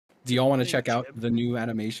Do y'all want to check out the new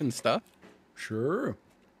animation stuff? Sure.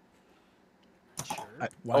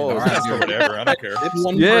 Oh, whatever. I don't care.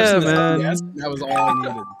 One Yeah, person said man. yes, that was all I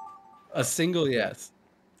needed. A single yes.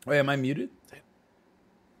 Wait, am I muted?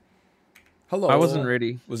 Hello. I wasn't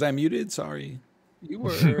ready. Was I muted? Sorry. You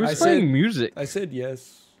were. Who's playing music? I said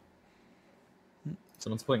yes.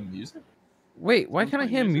 Someone's playing music? Wait, why can't I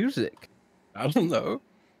hear music? I don't know. Do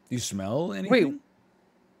you smell anything? Wait.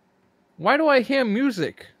 Why do I hear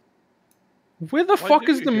music? Where the fuck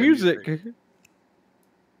is the music?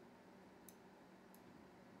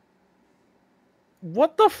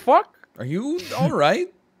 What the fuck? Are you all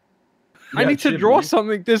right? I need to draw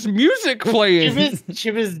something. There's music playing.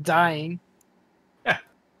 Chib is dying.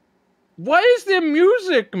 Why is there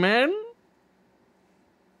music, man?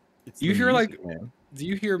 You hear like? Do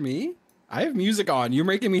you hear me? I have music on. You're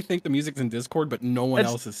making me think the music's in Discord, but no one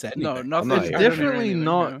else has said anything. No, nothing. It's definitely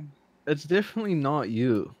not. It's definitely not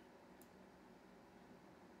you.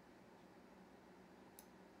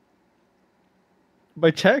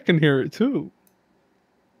 My chat can hear it too.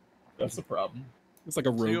 That's the problem. It's like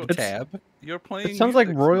a rogue tab. You're playing. It sounds like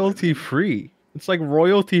royalty free. It's like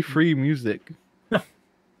royalty free music.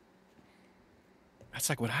 That's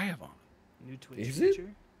like what I have on. New Twitch Is feature?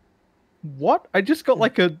 What? I just got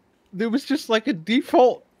like a. There was just like a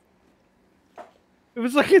default. It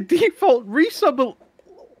was like a default resub.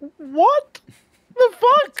 What? The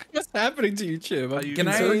fuck? What's happening to you, Chib? I'm Can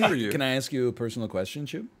concerned for you. I ask you a personal question,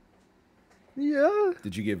 Chib? Yeah.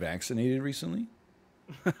 Did you get vaccinated recently?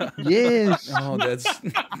 Yes. Oh, that's.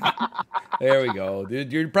 There we go,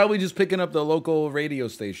 dude. You're probably just picking up the local radio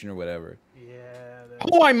station or whatever. Yeah.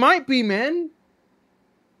 Oh, I might be, man.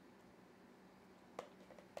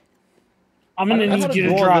 I'm gonna need you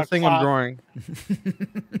to draw the thing I'm drawing.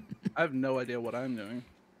 I have no idea what I'm doing.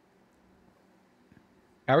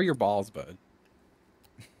 How are your balls, bud?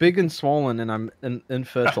 Big and swollen, and I'm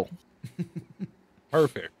infertile.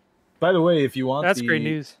 Perfect. By the way, if you want That's great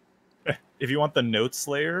news. If you want the notes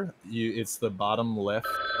layer, it's the bottom left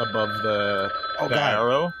above the God.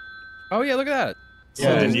 arrow. Oh yeah, look at that.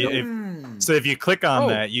 Yeah, and so if you click on Oh.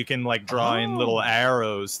 that, you can like draw in little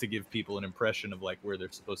arrows to give people an impression of like where they're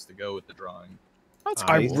supposed to go with the drawing. That's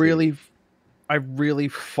I really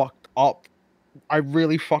fucked up. I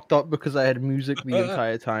really fucked up because I had music the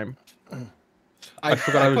entire time. I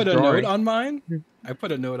forgot I was put a drawing. note on mine. I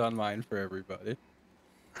put a note on mine for everybody.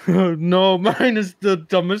 No, mine is the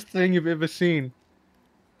dumbest thing you've ever seen.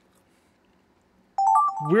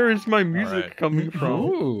 Where is my music coming from?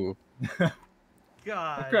 Ooh.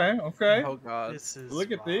 God. Okay. Oh god. This is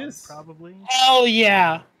Look at wrong, this. Probably. Oh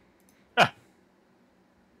yeah.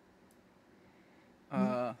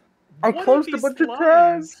 Uh, I What closed are a these bunch of lines?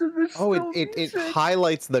 tabs. and there's Oh, still it music.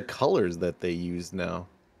 highlights the colors that they use now.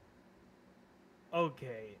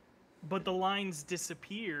 Okay, but the lines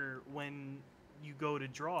disappear when you go to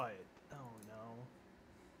draw it. Oh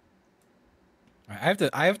no.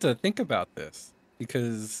 I have to think about this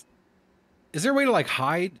because is there a way to like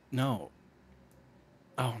hide? No.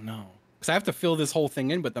 Oh no. Because I have to fill this whole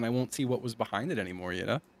thing in, but then I won't see what was behind it anymore. You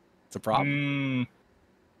know, it's a problem.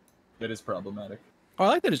 That is problematic. Oh, I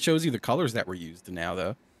like that it shows you the colors that were used now,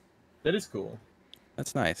 though. That is cool.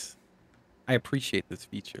 That's nice. I appreciate this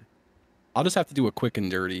feature. I'll just have to do a quick and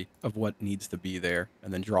dirty of what needs to be there,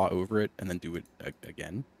 and then draw over it, and then do it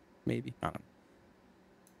again. Maybe. I don't know.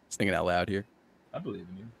 Just thinking out loud here. I believe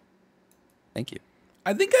in you. Thank you.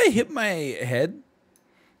 I think I hit my head.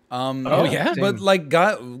 Oh, yeah? But like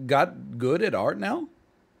got good at art now,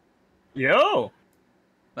 Yo.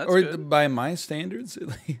 that's or good. by my standards,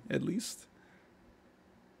 at least.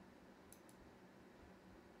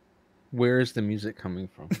 Where is the music coming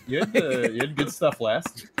from? You had good stuff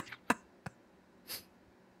last.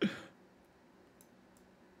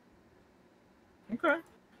 Okay.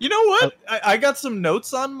 You know what? I got some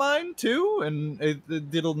notes on mine too, and it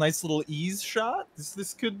did a nice little ease shot.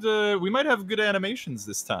 This could we might have good animations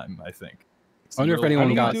this time. I think. I wonder if Some real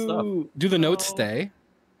anyone got stuff. Do the notes stay?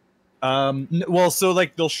 Well, so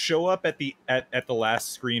like they'll show up at the last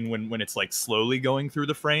screen when it's like slowly going through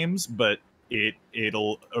the frames, but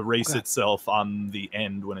it'll erase itself on the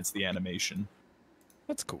end when it's the animation.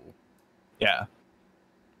 That's cool. Yeah.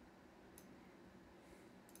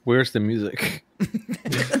 Where's the music?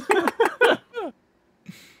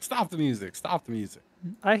 Stop the music. Stop the music.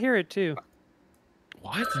 I hear it too.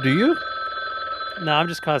 What? Do you? No, I'm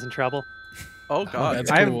just causing trouble. Oh Oh, god. that's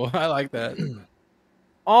I've- cool. I like that.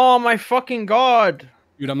 Oh my fucking god!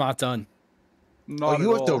 Dude, I'm not done. Not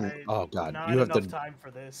you at have to- all. Oh, God, Not you have enough to- time for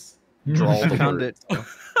this. Draw the Found words. it.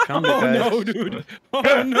 Found it, Oh guys. no, dude.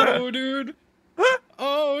 Oh no, dude.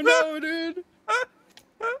 Oh no, dude.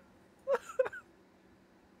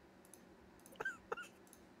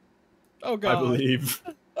 Oh I god. believe.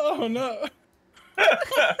 Oh no.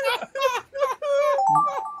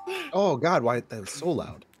 Oh God, why that was so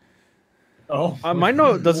loud? Oh, My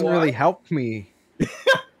note doesn't really help me.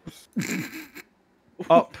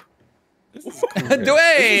 Up. This is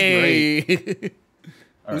great.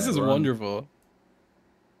 This is wonderful.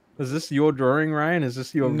 Is this your drawing, Ryan? Is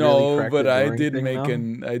this your really No, cracked but I drawing did thing make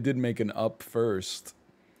now? I did make an up first,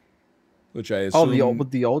 which I Oh, assume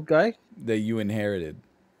with the old guy? that you inherited.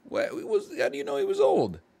 What how do you know he was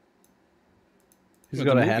old? He's With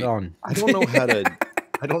got the a hat movie. on. I don't know how to.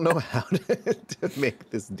 I don't know how to make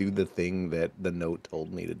this do the thing that the note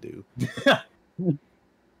told me to do.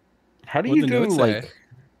 How do What'd you the do note say?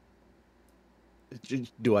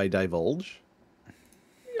 like? Do I divulge?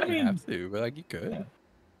 I mean, have to, but like you could.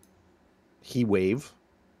 He wave.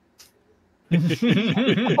 Oh,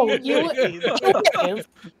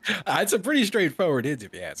 It's a pretty straightforward hint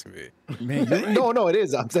if you ask me. Man, you're right. No, it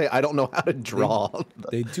is. I'm saying I don't know how to draw.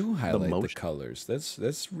 They do highlight the motion. colors.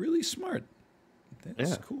 That's really smart. That's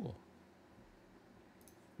Yeah. cool.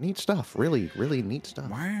 Neat stuff. Really, really neat stuff.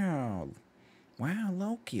 Wow. Wow,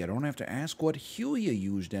 Loki, I don't have to ask what hue you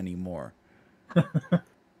used anymore.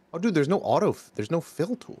 Oh, dude, there's no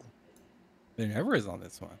fill tool. There never is on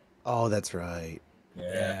this one. Oh, that's right.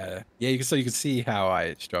 Yeah. You can, so you can see how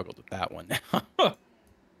I struggled with that one now.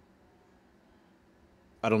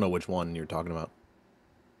 I don't know which one you're talking about.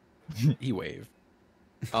 E-wave.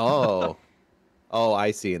 Oh. Oh,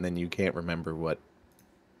 I see. And then you can't remember what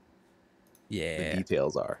the Yeah.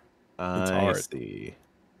 details are. It's I hard. see.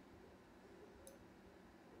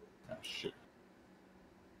 Oh, shit.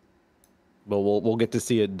 But we'll get to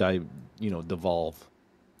see it devolve.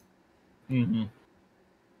 Mm-hmm.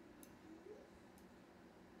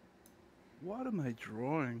 What am I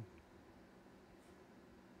drawing?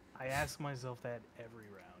 I ask myself that every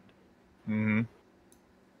round.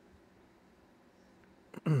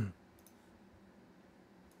 Mm-hmm.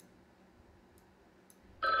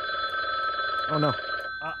 Oh no.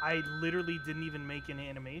 I literally didn't even make an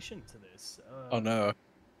animation to this. Oh no.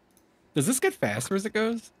 Does this get faster as it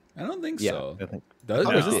goes? I don't think Yeah, so. I think. Does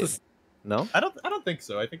Oh, Or is it this did. this- No? I don't think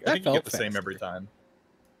so. I think That you get felt the same faster. every time.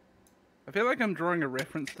 I feel like I'm drawing a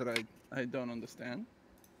reference that I don't understand,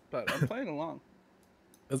 but I'm playing along.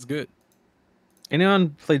 That's good.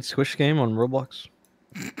 Anyone played Squish Game on Roblox?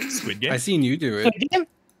 Squid Game. I seen you do it.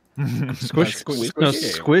 Squish, Squish no, Game.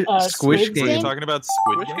 Squish, Squish Squid Are you Game. talking about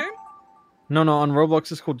Squid Which Game? game? No, on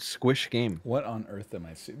Roblox it's called Squish Game. What on earth am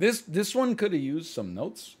I seeing? This one could have used some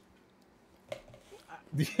notes.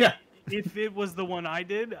 Yeah. If it was the one I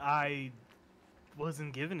did, I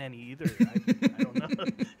wasn't given any either. I don't know.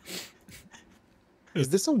 Is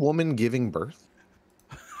this a woman giving birth?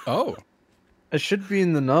 Oh. It should be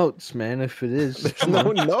in the notes, man. If it is, There's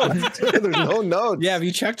no notes. There's no notes. Yeah, have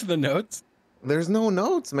you checked the notes? There's no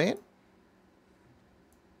notes, man.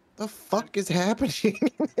 The fuck is happening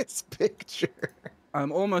in this picture?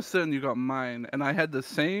 I'm almost certain you got mine, and I had the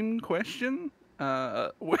same question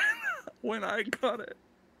when I got it.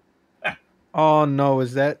 Oh no,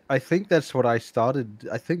 is that? I think that's what I started.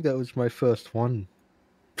 I think that was my first one.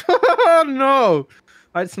 No,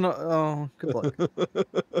 it's not. Oh, good luck.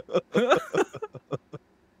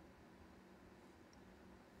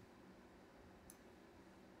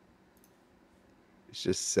 It's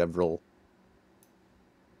just several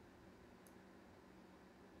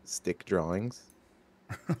stick drawings.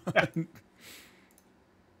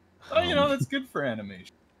 Oh, that's good for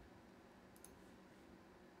animation.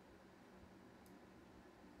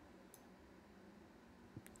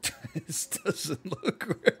 This doesn't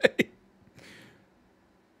look right.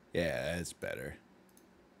 Yeah, that's better.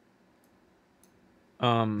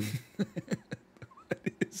 Um, What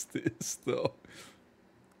is this though?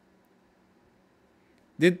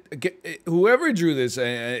 Whoever drew this?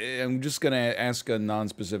 I'm just gonna ask a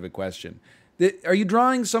non-specific question. Are you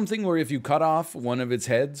drawing something where if you cut off one of its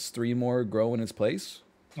heads, 3 more grow in its place?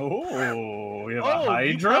 Oh, you have a Oh,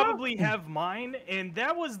 you Hydra? probably have mine, and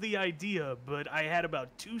that was the idea, but I had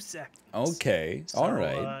about 2 seconds. Okay, So, all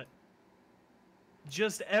right.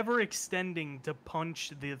 Just ever extending to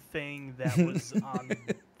punch the thing that was on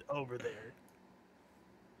over there.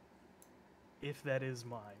 If that is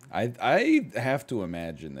mine. I have to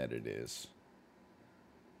imagine that it is.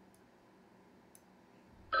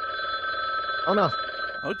 Oh no.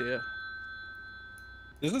 Oh dear.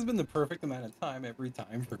 This has been the perfect amount of time every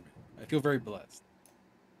time for me. I feel very blessed.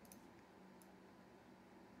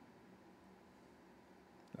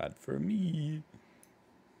 Not for me.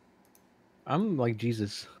 I'm like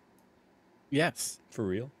Jesus. Yes. For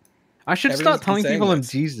real. I should Everyone's start telling been saying people I'm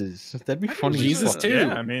this. Jesus. That'd be funny. as Jesus fuck. too.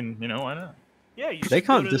 Yeah, I mean, why not? Yeah, you They should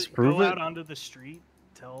go can't disprove go it. out onto the street,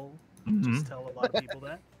 just tell a lot of people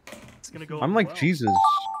that. It's gonna go. I'm over like, well. Jesus.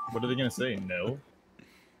 What are they gonna say? No.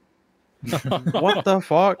 What the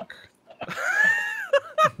fuck?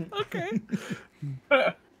 Okay.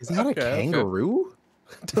 Is that a Okay. kangaroo?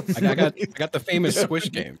 I got the famous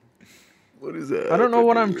squish game. What is that? I don't know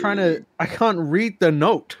what I'm trying to. I can't read the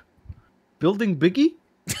note. Building Biggie?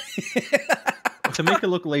 To make it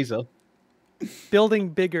look laser. Building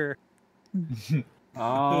bigger.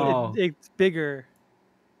 Oh. It's bigger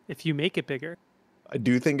if you make it bigger. I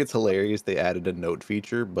do think it's hilarious they added a note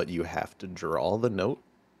feature, but you have to draw the note.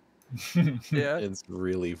 Yeah. It's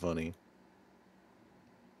really funny.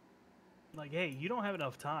 Like, hey, you don't have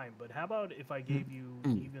enough time, but how about if I gave you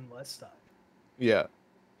even less time? Yeah.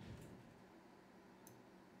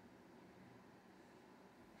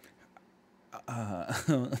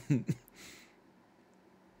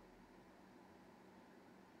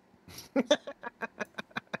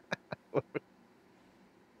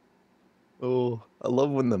 Oh, I love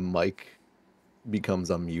when the mic becomes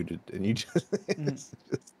unmuted and you just, it's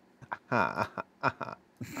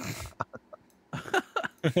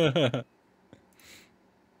just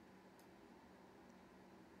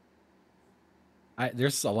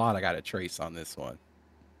There's a lot I got to trace on this one.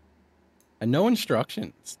 And no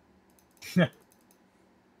instructions.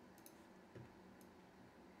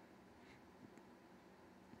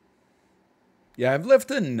 Yeah, I've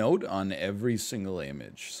left a note on every single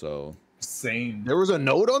image, so Same. There was a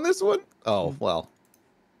note on this one? Oh, well.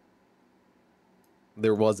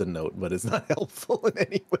 There was a note, but it's not helpful in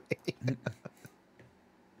any way.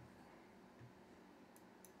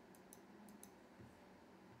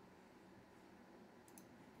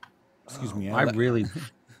 excuse me. I really.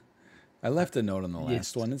 I left a note on the last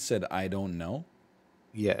Yes. one. It said, "I don't know."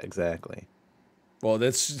 Yeah, exactly. Well,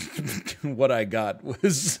 that's what I got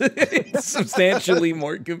was substantially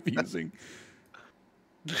more confusing.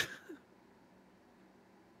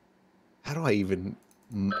 How do I even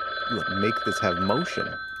make this have motion?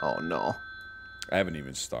 Oh, no. I haven't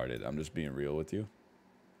even started. I'm just being real with you.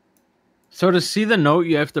 So to see the note,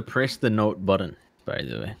 you have to press the note button. By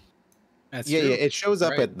the way. That's Yeah, true. yeah, it shows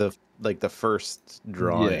up Right. at the first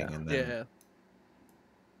drawing. Yeah. And then Yeah.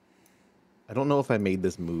 I don't know if I made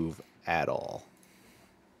this move at all.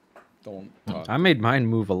 Don't talk. I made mine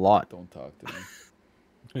move a lot. Don't talk to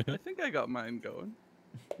me. I think I got mine going.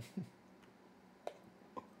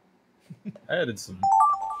 I added some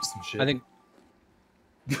shit. I think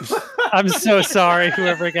I'm so sorry,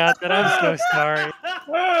 whoever got that. I'm so sorry.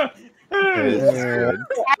 It's good.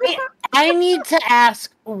 I need to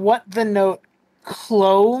ask what the note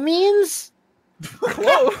 "clo" means.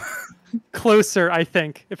 Closer, I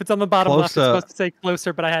think. If it's on the bottom left, it's Closer. supposed to say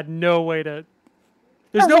closer, but I had no way to.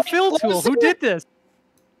 There's no fill tool. Who did this?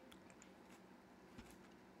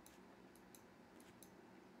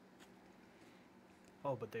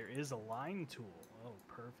 Oh, but there is a line tool. Oh,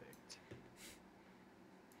 perfect.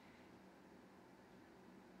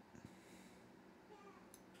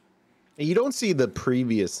 You don't see the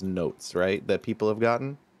previous notes, right? That people have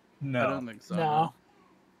gotten? I No. don't think so. No.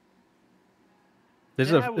 Is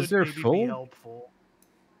That would there maybe be full? helpful.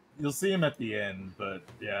 You'll see him at the end, but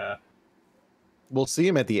yeah. We'll see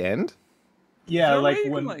him at the end. Yeah, there a like way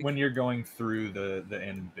you when can, like- when you're going through the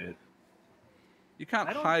end bit. You can't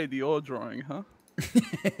I don't- hide your drawing, huh?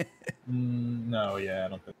 No, yeah, I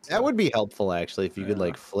don't think so. That would be helpful, actually, if you could Yeah.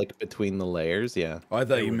 like flick between the layers. Yeah. Oh, I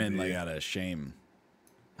thought It you would meant be. like out of shame.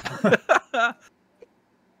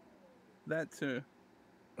 That too.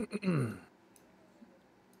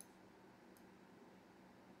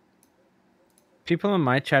 People in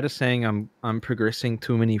my chat are saying I'm progressing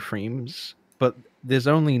too many frames, but there's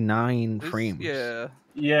only 9 This- frames. Yeah.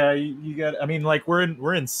 Yeah, you got. I mean, like we're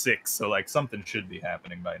in 6, so like something should be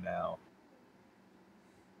happening by now.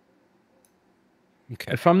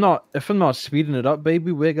 okay. If I'm not speeding it up,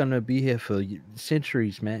 baby, we're gonna be here for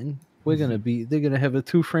centuries, man. We're gonna be. They're gonna have a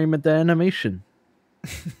 2-frame at the animation.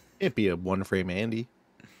 It'd be a 1-frame Andy.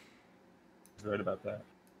 He's right about that.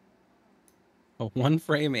 A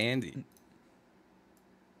 1-frame Andy.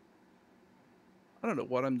 I don't know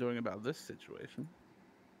what I'm doing about this situation.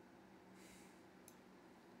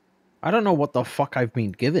 I don't know what the fuck I've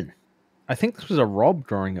been given. I think this was a Rob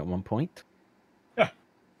drawing at one point.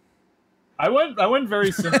 I went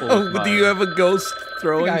very simple. with Do you mine. have a ghost I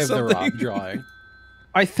throwing have the something? Rob drawing.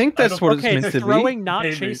 I think I that's don't- what it's Okay, meant to be. throwing, not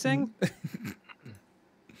Maybe. chasing.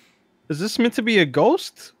 Is this meant to be a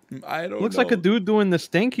ghost? I don't Looks know. like a dude doing the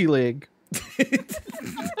stanky leg.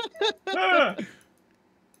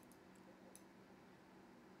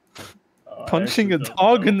 Oh, I Punching a actually don't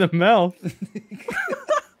dog know. in the mouth.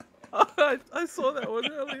 I I saw that one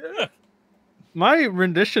earlier. My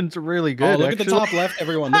rendition's really Oh, good. look actually. at the top left,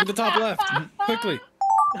 everyone. Look at the top left. Quickly.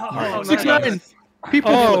 Oh, 69. nice.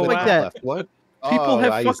 People Oh, fuck like wow. that. Left. What? People Oh,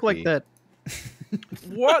 have I fuck like see. that.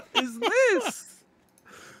 What is this?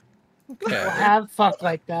 People Okay. have fuck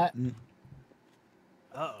like that.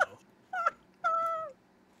 Uh-oh.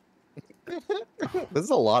 This is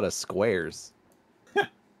a lot of squares.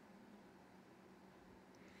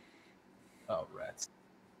 Oh, rats.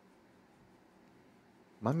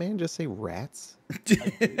 My man just say rats?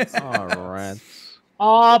 All right.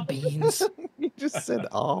 Aw, beans. You just said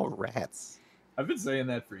all rats. I've been saying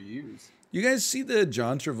that for years. You guys see the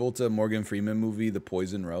John Travolta Morgan Freeman movie, The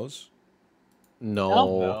Poison Rose? No.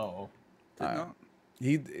 No. Did not.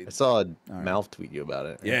 I saw a right. mouth tweet you about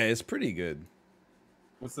it. Yeah, it's pretty good.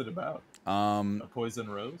 What's it about? A poison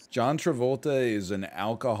rose? John Travolta is an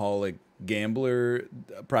alcoholic gambler,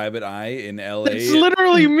 private eye in L.A. It's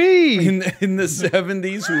literally me. in the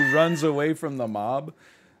 70s who runs away from the mob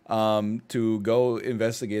to go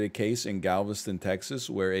investigate a case in Galveston, Texas,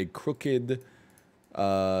 where a crooked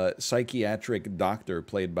psychiatric doctor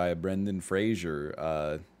played by Brendan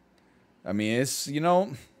Fraser. I mean, it's, you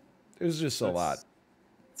know, there's just a lot.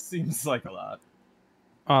 Seems like a lot.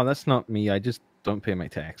 Oh, that's not me. I just don't pay my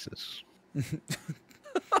taxes.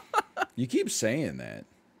 You keep saying that.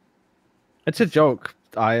 It's a joke.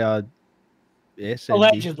 Yes,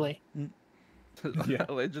 Allegedly. Yeah.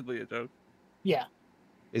 Allegedly a joke. Yeah.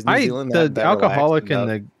 Is New Zealand that the relaxed alcoholic about-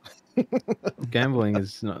 and the gambling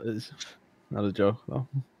is not a joke though.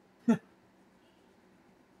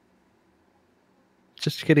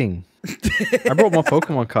 Just kidding. I brought more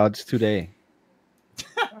Pokemon cards today.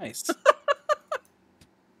 Nice.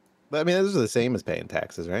 But I mean, those are the same as paying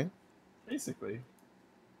taxes, right? Basically.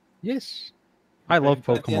 Yes. I love At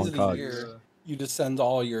the end Pokemon of the cards. year, you just send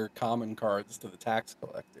all your common cards to the tax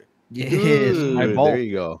collector. Yes, Ooh, my vault. there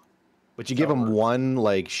you go. But you give them one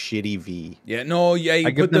like shitty V. Yeah, no, yeah, you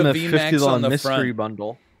I give put the them a VMAX on $50 the mystery front.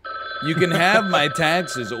 bundle. You can have my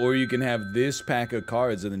taxes, or you can have this pack of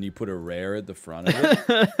cards, and then you put a rare at the front of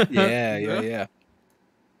it. Yeah.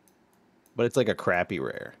 But it's like a crappy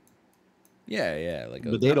rare. Yeah, like.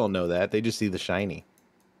 But they don't know that. They just see the shiny.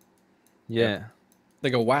 Yeah. They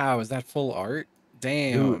go, wow, is that full art?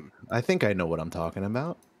 Damn. Dude, I think I know what I'm talking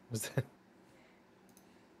about. Was that...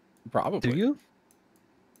 Probably. Do you?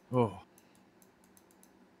 Oh.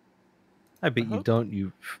 I bet you don't.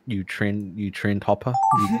 You trend hopper.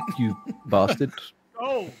 You bastard.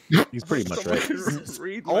 Oh, He's pretty much right.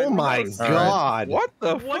 Read Oh my notes. god. What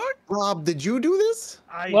the What? fuck? Rob, did you do this?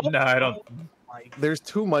 No, I don't. Like, There's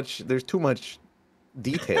too much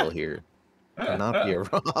detail here. Cannot be a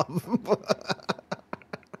Rob.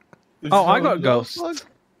 Oh, I got Ghost.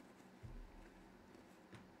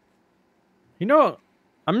 You know what?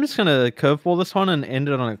 I'm just gonna curveball this one and end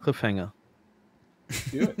it on a cliffhanger.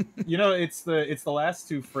 Do it. You know, it's the last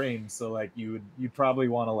 2 frames, so like you'd probably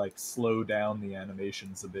want to like slow down the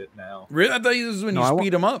animations a bit now. Really? I thought this was when No, you I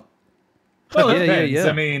speed them up. Well, it Yeah, depends. yeah.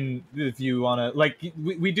 I mean, if you want to, like,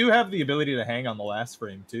 we do have the ability to hang on the last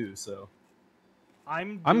frame too. So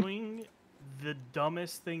I'm doing the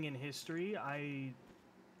dumbest thing in history. I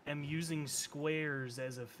am using squares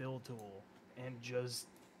as a fill tool and just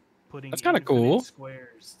putting That's kinda infinite cool.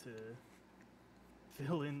 squares to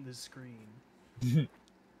fill in the screen.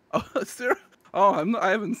 Oh, Sarah. Oh, I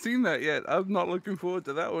haven't seen that yet. I'm not looking forward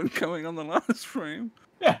to that one coming on the last frame.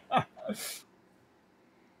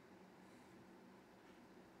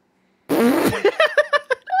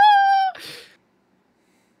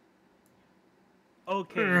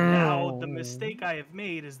 Okay, now the mistake I have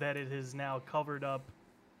made is that it has now covered up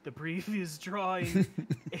the previous drawing.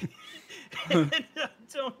 And I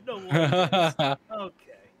don't know what it is.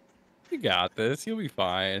 Okay, You got this. You'll be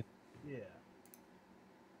fine. yeah.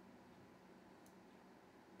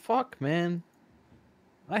 Fuck, man.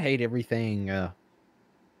 I hate everything.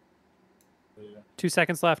 2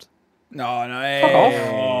 seconds left. No, Fuck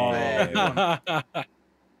off. hey.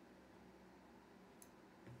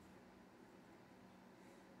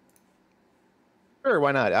 Sure,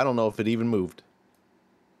 why not? I don't know if it even moved.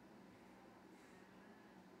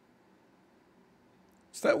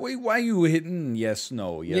 Is that why are you hitting yes,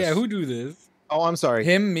 no, yes? Yeah, who do this? Oh, I'm sorry.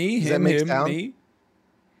 Him, me, Does that him, make him, sound? me.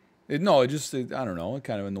 No, it just, I don't know. It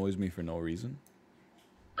kind of annoys me for no reason.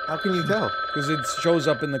 How can you tell? Because it shows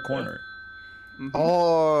up in the corner.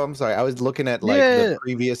 Oh, I'm sorry. I was looking at like Yeah. the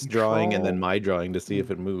previous drawing and then Control. my drawing to see if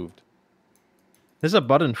it moved. There's a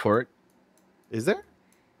button for it Is there?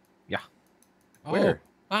 Oh. Where?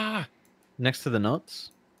 Ah. next to the notes.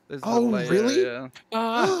 There's Oh, the layer, really? Yeah.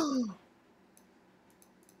 Ah.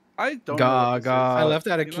 I don't know. What this is. I left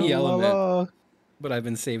out a You key know? element, but I've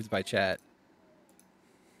been saved by chat.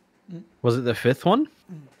 Was it the fifth one?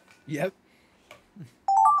 Yep.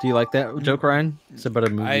 Do you like that joke, Ryan? It's about a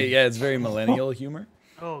movie. Yeah, it's very millennial humor.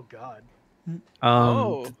 Oh God.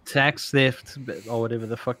 Tax theft or whatever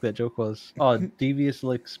the fuck that joke was. Oh, devious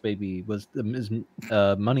licks, baby, was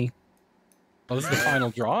money. Oh, this is the final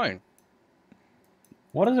drawing.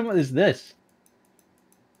 What is this?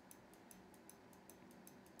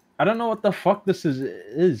 I don't know what the fuck this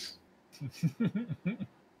is.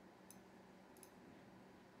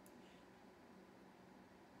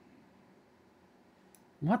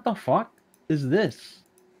 What the fuck is this?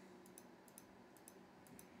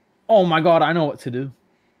 Oh my god, I know what to do.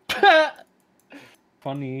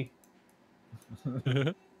 Funny.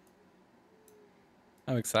 I'm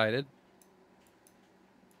excited.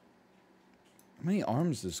 How many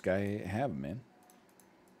arms does this guy have, man?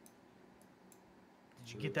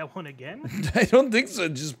 Did you get that one again? I don't think so.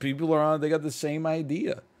 Just people are on. They got the same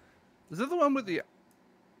idea. Is that the one with the?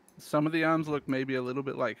 Some of the arms look maybe a little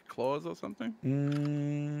bit like claws or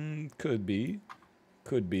something. Could be.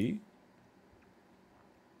 Could be.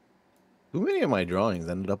 Too many of my drawings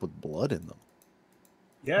ended up with blood in them.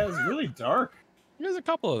 Yeah, it's really dark. There's a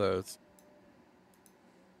couple of those.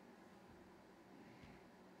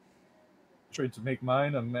 Tried to make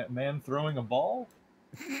mine a man throwing a ball.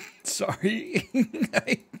 Sorry.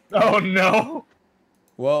 Oh no.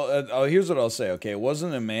 Well, here's what I'll say. Okay, it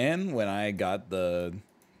wasn't a man when I got the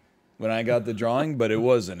drawing, but it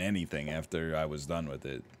wasn't anything after I was done with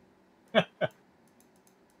it.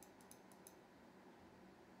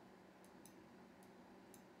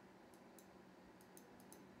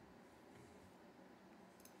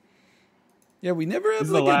 Yeah, we never have This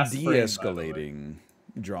is the like a last frame, by the way. de-escalating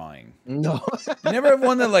drawing. No. You never have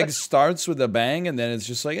one that like starts with a bang and then it's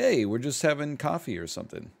just like, hey, we're just having coffee or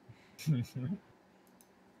something.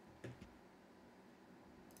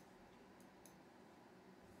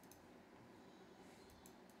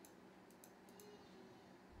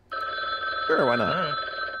 Sure, why not?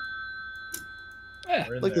 Alright. We're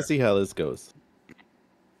in I'd like there. to see how this goes.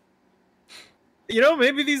 You know,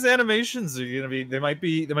 maybe these animations are gonna be. They might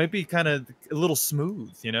be kind of a little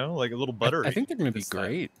smooth. You know, like a little buttery. I think they're gonna be this time.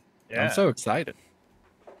 great. Yeah. I'm so excited.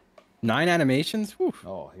 9 animations. Whew.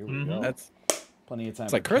 Oh, here we Mhm. go. That's Plenty of time.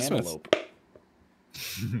 it's like for Christmas. cantaloupe.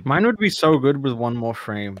 Mine would be so good with one more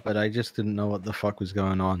frame, but I just didn't know what the fuck was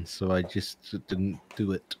going on, so I just didn't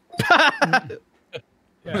do it.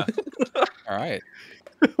 Yeah. all right.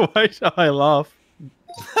 Why should I laugh?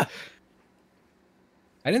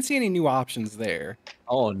 I didn't see any new options there.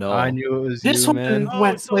 Oh no. I knew it was This you, one- man. Oh,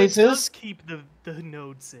 Went so it does places. keep the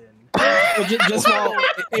notes in. Well, just while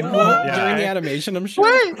it won't Yeah. during the animation, I'm sure.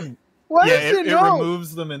 Wait, what Yeah, is it the note?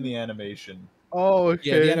 removes them in the animation. Oh,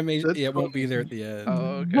 okay. Yeah, the animation. That's Yeah, it won't fine. be there at the end. Oh,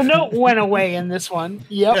 okay. The note went away in this one.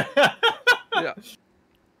 Yep. Yeah.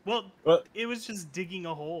 Well, Well- it was just digging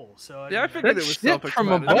a hole. So Yeah, I didn't know. figured it That's was shit from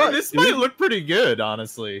I self-explanatory. mean, What, this dude? might look pretty good,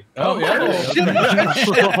 honestly. Oh, yeah.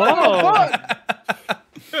 Oh,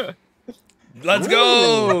 Let's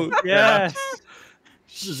go. yes.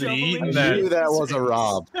 Just Shoveling eating I that. knew that was a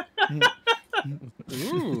Rob.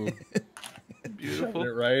 Ooh. Beautiful. Put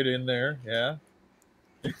it right in there. Yeah.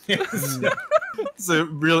 It's a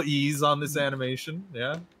real ease on this animation.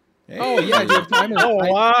 Yeah. Oh yeah, you have time. Oh,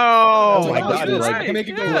 wow. Oh my Oh, god, good. he like, I can make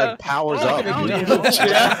it go he like powers Oh, up. hell dude.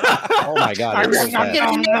 yeah. Oh my god. I'm that's so not fast.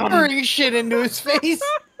 getting numbering shit into his face.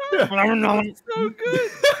 So good.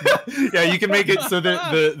 Yeah, you can make it so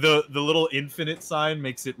that the little infinite sign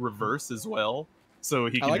makes it reverse as well. So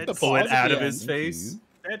he I can like the pull it pause at out the of his end. face.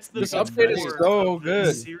 That's the This before update is so of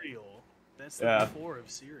good. Cereal. That's the Yeah. before of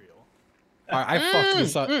cereal. I fucked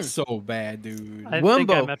this up so bad, dude. I think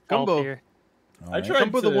I'm Wumbo, at fault Wumbo. here. All I right. tried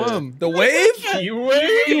Jump with to the worm. The wave? He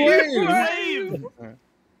wave. Wave!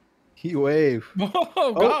 He wave.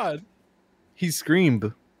 Oh god. He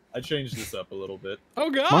screamed. I changed this up a little bit. Oh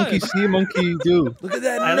god. Monkey see, monkey do. Look at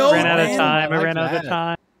that I note, ran out of man. time. I like ran out of that.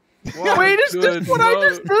 time. What Wait, a is this good what I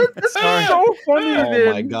just did? This is so funny, Oh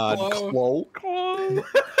man. my god. Whoa. Quote.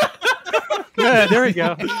 Yeah, there we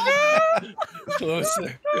go.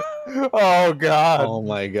 Closer. Oh god. Oh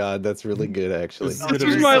my god, that's really good actually. This This gonna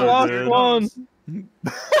is be my so last good. one.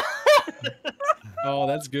 Oh,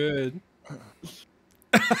 that's good.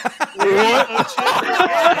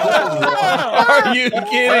 Are you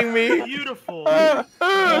kidding me? Beautiful. Oh,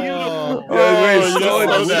 Beautiful. Wait, you slow it,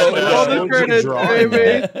 just slow love it that. down. All the credit, drawing,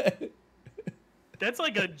 baby. That's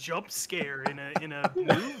like a jump scare in a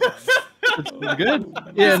movie. It's good.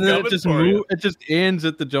 Yeah, and then coming it just for you. it just ends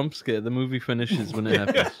at the jump scare. The movie finishes when it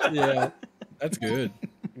happens. Yeah. That's good.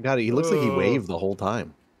 God, he looks like he Whoa. waved the whole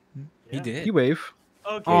time. He did. He wave.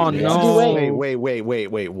 Okay. Oh, this no. is-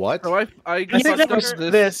 Wait, what? So I I guess think I that was stuck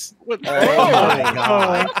this. What? Oh my Oh,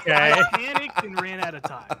 god. okay. I panicked and ran out of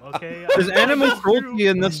time. Okay. There's I- animal cruelty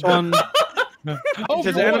in this one. Oh,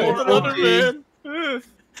 There's boy. animal cruelty.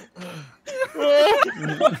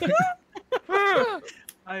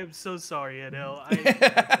 I am so sorry, Adele.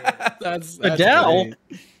 That's Adele? great.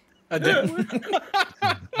 Adele.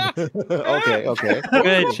 Okay.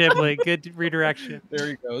 Good, Chibli. Good redirection. There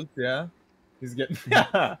he goes. Yeah. He's getting.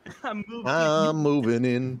 I'm moving. I'm moving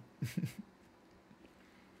in.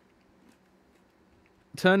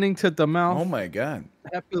 Turning to the mouth. Oh my god.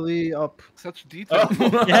 Happily up. Such detail.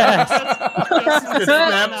 Yes.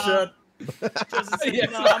 Snapshot.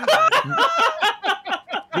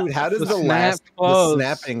 Dude, how does The the snap the close.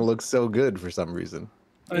 snapping look so good for some reason?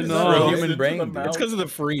 I Just know. throw Human into brain, the dude. mouth. It's because of the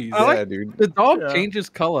freeze. I like- Yeah, dude. The dog Yeah. changes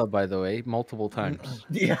color, by the way, multiple times.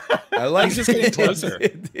 Yeah. I like He's just getting closer.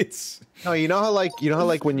 It's No, you know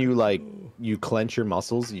how when you clench your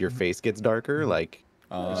muscles, your face gets darker. Like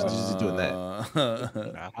just doing that.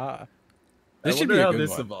 Aha. I This should wonder be a how good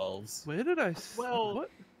this one. evolves. Where did I? Well- What?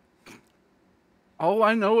 Oh,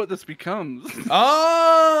 I know what this becomes.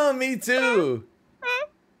 Oh, me too.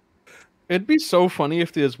 It'd be so funny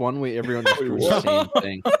if there's one where everyone just drew the same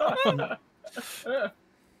thing.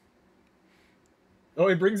 Oh,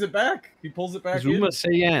 he brings it back. He pulls it back Zuma in.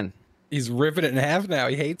 Saiyan. He's ripping it in half now.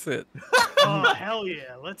 He hates it. Oh hell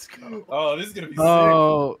yeah! Let's go. Oh, this is gonna be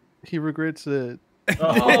Oh, he regrets it. sick.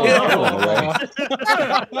 Oh,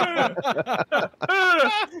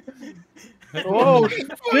 Oh,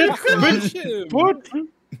 shit. What?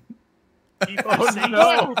 He forsakes,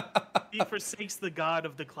 no. he forsakes the god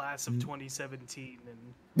of the class of 2017 and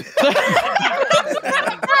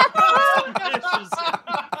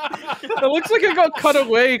It looks like it got cut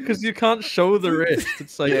away because you can't show the wrist.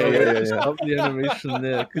 It's like, Yeah. stop the animation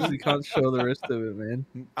there because you can't show the rest of it, man.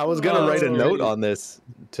 I was gonna write a Oh. note on this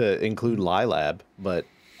to include Lilab, but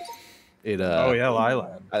it Oh yeah,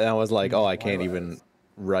 Lilab. I was like, oh, I can't even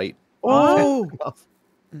write. Oh,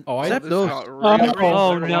 Oh, I Except This those. is outrageous.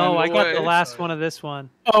 Oh Right no, I got away. the last one of this one.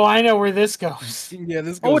 Oh, I know where this goes. yeah,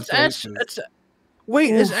 this goes oh, it's Ash. places. It's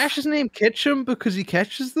wait, is Ash's name Ketchum because he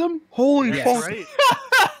catches them? Holy Yes. fuck! right.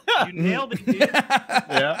 You nailed it, dude.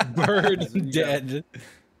 Yeah. Bird dead.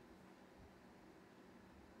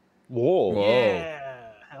 Whoa.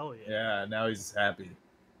 Yeah, hell yeah. Yeah. Now he's happy.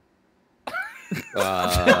 Is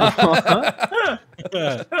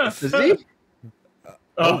he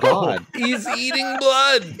Oh god. He's eating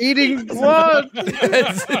blood. eating blood?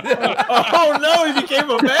 Oh no, he became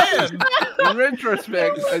a man. In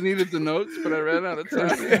retrospect, I needed the notes, but I ran out of time.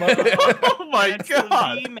 Oh my That's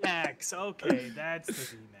god. the VMAX. Okay, that's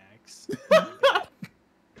the VMAX.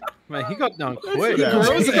 Man, he got down That's quick. He He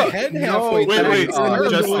grows a head halfway Wait, through. wait, It's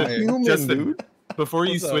Justin, terrifying. Justin, before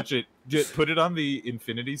you What's up? switch it, put it on the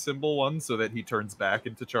infinity symbol one so that he turns back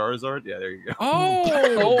into Charizard. Yeah, there you go. Oh,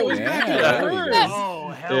 it goes back yeah. and There you forth. go. Oh,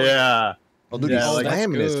 hell yeah. Yeah. Oh, dude, Yeah, he's like,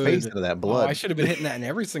 slamming his good. face into that Oh, blood. I should have been hitting that in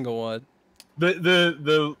every single one.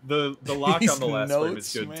 The lock These on the last frame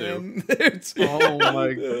is notes, good too. man. It's- Oh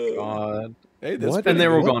my god! Hey, that's What? pretty And they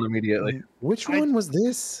were good. gone immediately. Which one was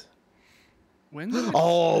this? When did it-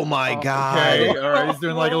 Oh my god. Okay, all right. He's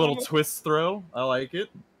doing like a little twist throw. I like it.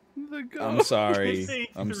 the go- I'm sorry. Say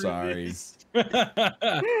I'm through sorry. this.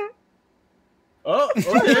 Oh,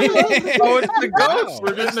 okay. Oh, it's the ghost.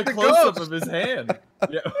 We're getting a the close up ghost. of his hand.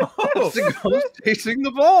 Yeah. It's the ghost chasing the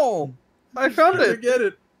ball. I found Trying to it. get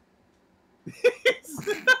it.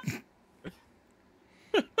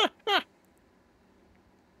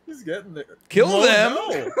 He's getting there. Kill Oh, them.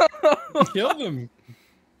 no. Kill them.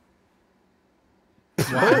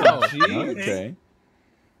 Wow. Okay.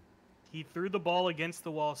 He threw the ball against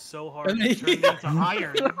the wall so hard And it he- turned into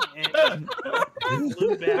iron and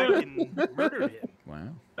flew back and murdered him. Wow.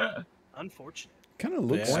 Unfortunate. Kind of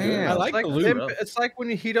looks Yeah. good. I like the loot. It's like when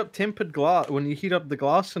you heat up tempered glass. When you heat up the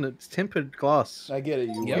glass and it's tempered glass. I get it.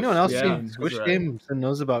 You Yep. Anyone else Yeah, seen that's Squish right. Games and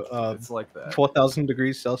knows about It's like that. 4,000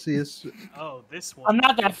 degrees Celsius? Oh, this one. I'm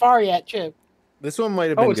not that far yet, Chip. This one might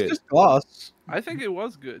have been Oh, it's good. just glass. I think it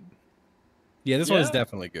was good. Yeah, this one is Yeah.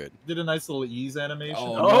 definitely good. Did a nice little ease animation.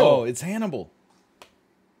 Oh, no, it's Hannibal.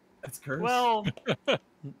 That's cursed. Well,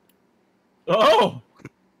 Oh,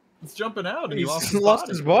 it's jumping out. And he He's lost, lost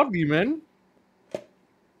his body, man.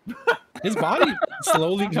 His body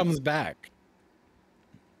slowly comes back.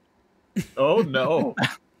 Oh no!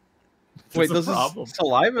 Wait, That's a does problem. his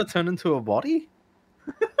saliva turn into a body?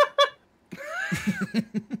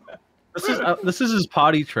 This is his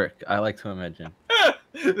party trick. I like to imagine.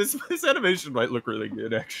 this animation might look really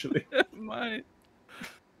good, actually. My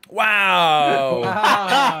Wow.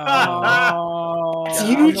 It's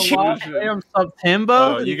Yeah, you, no, Chib. why- Damn, September.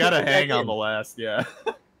 Oh, you gotta hang on the last, yeah.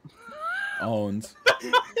 Owns.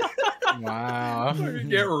 Wow.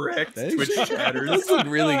 Get wrecked. That Twitch chatters. does look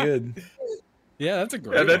really good. Yeah, that's a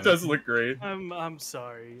great Yeah, that one. does look great. I'm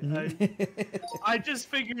sorry. I just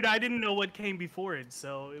figured I didn't know what came before it,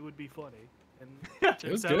 so it would be funny. And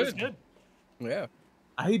It was turns out it's good. Yeah.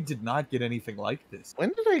 I did not get anything like this. When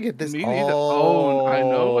did I get this? Me neither. Oh, I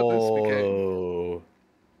know what this became. Oh.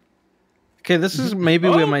 Okay, this is maybe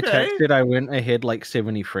where my Okay. text did. I went ahead like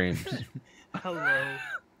 70 frames. Hello.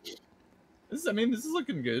 This is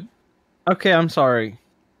looking good. Okay, I'm sorry.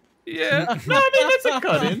 Yeah. No, I mean that's a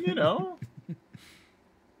cut in, you know.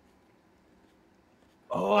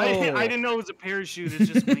 Oh, I didn't know it was a parachute.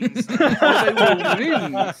 It's just wings. Oh, they were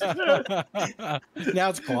wings. Now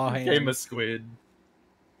it's claw hand. Game of squid.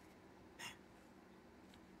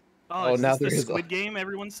 Oh, is now this the there is a- Squid Game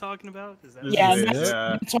everyone's talking about? Is that This Yeah, is- that's,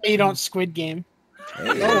 yeah. that's why you don't Squid Game. Oh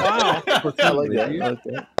wow. I like that. I like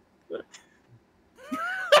that.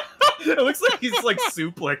 It looks like he's like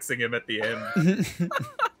suplexing him at the end.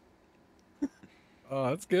 Oh,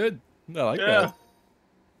 that's good. I like Yeah. that.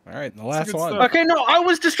 All right, the last good one. stuff. Okay, no, I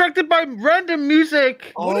was distracted by random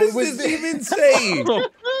music. What does this even say?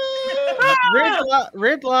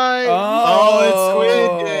 Red light. Oh,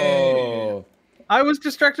 it's Squid Game. I was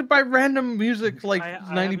distracted by random music like I 90%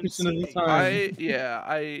 haven't of the seen it. time.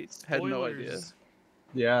 I had no idea. Spoilers.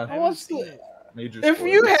 Yeah. I haven't seen it. Major If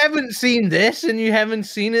you spoilers. haven't seen this and you haven't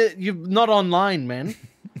seen it, you're not online, man.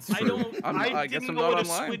 I don't. I I guess didn't I'm know not what a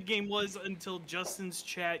online. Squid Game was until Justin's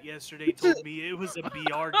chat yesterday told me it was a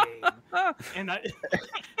BR game, and I.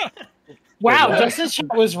 Wow, what? Justice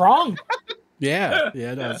Shot was wrong. Yeah,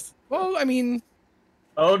 it does. Well, I mean,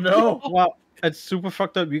 Oh no. Wow, it's super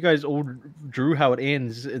fucked up. You guys all drew how it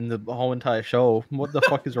ends in the whole entire show. What the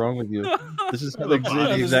fuck is wrong with you? This is the this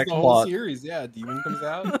is exact the whole plot. series. Yeah, Demon comes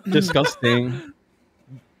out. Disgusting.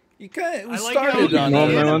 You kind of I like how started the on No,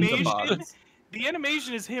 that. man. animation. The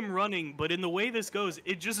animation is him running, but in the way this goes,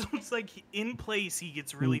 it just looks like in place he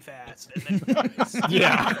gets really fast. And then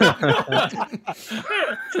Yeah.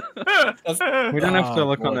 We don't have to Oh,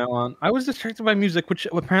 look on boy. that one. I was distracted by music, which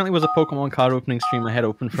apparently was a Pokemon card opening stream I had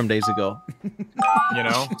opened from days ago. You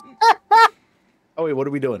know. Oh wait, what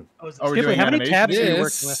are we doing? Oh, we're Skipper, doing how many animation? tabs are you working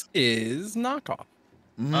with? This is knockoff.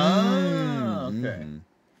 Ah, okay.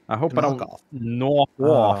 I hope I don't Knockoff. knock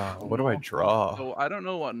off. What do I draw? So I don't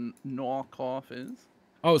know what knockoff is.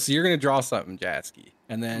 Oh, so you're gonna draw something, Jasky,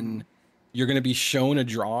 and then you're gonna be shown a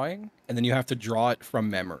drawing, and then you have to draw it from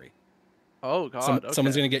memory. Oh God. Okay.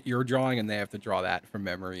 Someone's gonna get your drawing, and they have to draw that from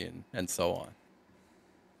memory, and so on.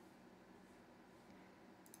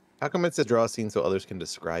 How come it's a draw scene so others can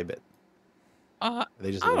describe it? Uh, Are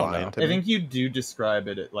they just I don't lying know. to I me? think you do describe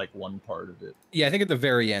it at like one part of it. yeah, I think at the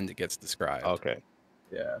very end it gets described. Okay.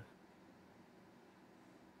 Yeah.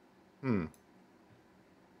 Hmm.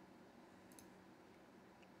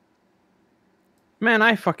 Man,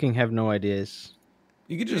 I fucking have no ideas.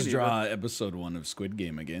 You could just Maybe, draw episode 1 of Squid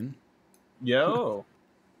Game again. Yo.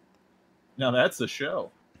 Now that's a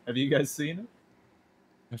show. Have you guys seen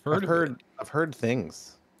it? I've heard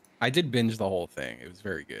things. I did binge the whole thing. It was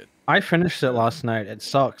very good. I finished it last night. It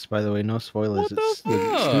sucks, by the way. No spoilers. What the It's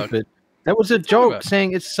fuck? stupid. That was a What are you talking joke about?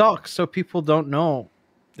 saying it sucks so people don't know.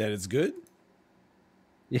 That it's good?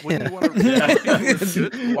 Wouldn't Yeah. you want to? Yeah.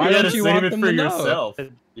 Why you don't gotta you save want it them for to know? yourself?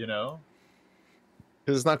 You know.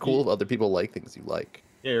 Because it's not cool if other people like things you like.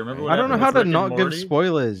 Yeah. Remember what I don't know happened how with to Rick and not give Morty?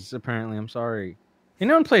 spoilers, apparently. I'm sorry.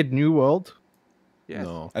 Anyone played New World? Yes.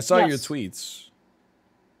 No. I saw your Yes. tweets.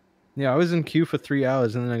 Yeah, I was in queue for 3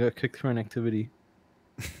 hours and then I got kicked through an activity.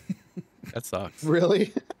 That sucks.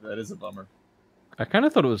 Really? That is a bummer. I kind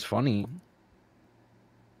of thought it was funny.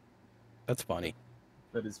 That's funny.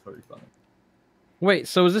 That is pretty funny. Wait,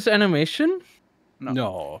 so is this animation? No.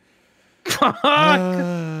 No. Fuck!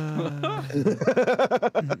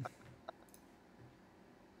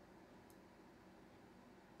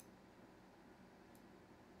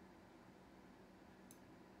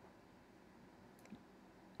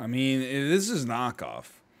 I mean, this is knockoff.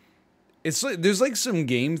 It's like there's like some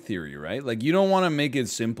game theory, right? Like you don't want to make it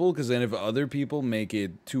simple because then if other people make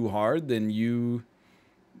it too hard, then you're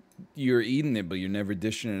eating it, but you're never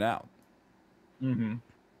dishing it out. Mm-hmm.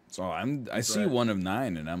 So I see right. 1 of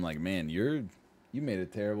 9, and I'm like, man, you made a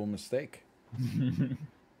terrible mistake.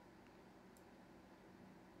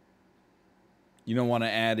 You don't want to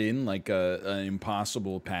add in like an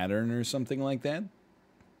impossible pattern or something like that.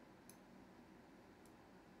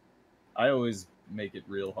 I always make it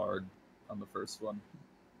real hard on the first one.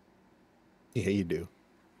 Yeah, you do.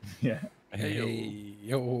 Yeah. Hey,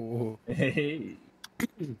 yo. Hey.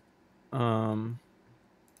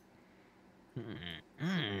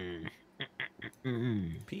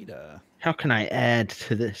 Peter. How can I add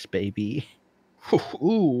to this, baby?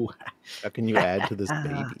 Ooh. How can you add to this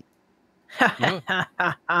baby? Oh.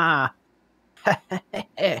 I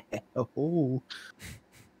don't know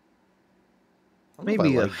if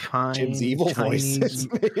Maybe I a like fine Chib's evil Chinese,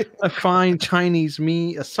 voice. a fine Chinese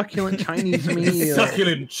meat, a succulent Chinese meat.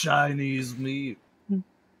 Succulent Chinese meat.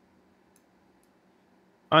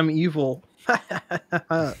 I'm evil.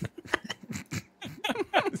 I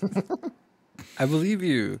believe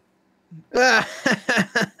you.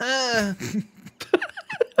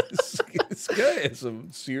 This guy has some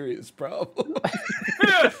serious problem.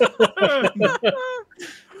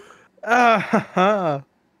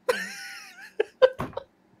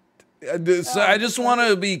 So I just want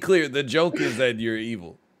to be clear. The joke is that you're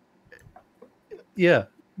evil. Yeah,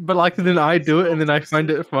 but like then I do it and then I find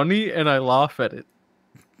it funny and I laugh at it.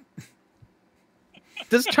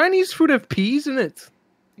 Does Chinese food have peas in it?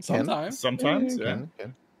 Sometimes. Sometimes, yeah.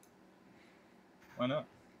 Can. Why not?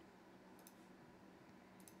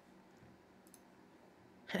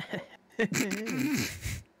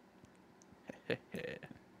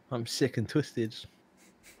 I'm sick and twisted.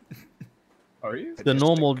 Are you? The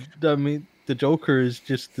normal, I mean, the Joker is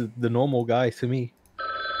just the normal guy to me.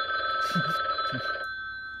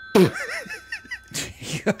 You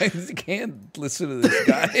guys can't listen to this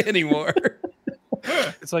guy anymore.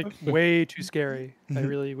 It's like way too scary. I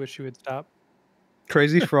really wish you would stop.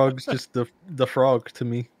 Crazy Frog's just the frog to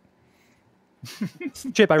me.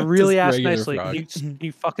 Chip, I really Just asked regular nicely. frog. Can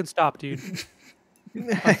you fucking stop, dude?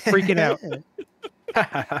 I'm freaking out.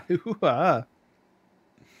 Ooh-ah.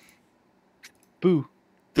 Boo.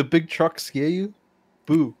 The big truck scare you?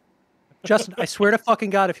 Boo. Justin, I swear to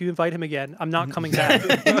fucking God, if you invite him again, I'm not coming back.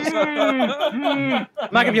 I'm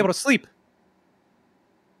not gonna be able to sleep.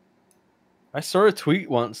 I saw a tweet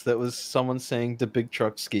once that was someone saying the big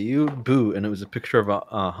truck scare you? Boo. And it was a picture of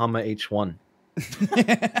a Hummer H1.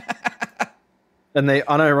 And they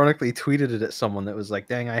unironically tweeted it at someone that was like,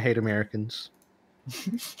 dang, I hate Americans.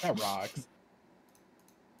 That rocks.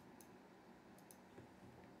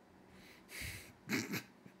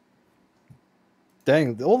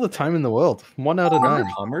 Dang, all the time in the world. 1 out of 9.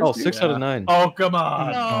 Oh, 6 out of 9. Oh, come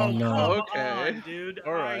on. Oh, no. Okay. on, dude.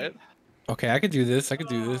 All right. Okay, I could do this. I could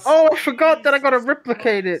do this. Oh, I forgot that I gotta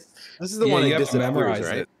replicate it. This is the Yeah, one you that have to disappears, memorize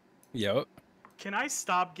right? it. Yep. Can I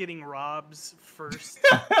stop getting Rob's first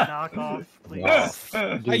knockoff, please?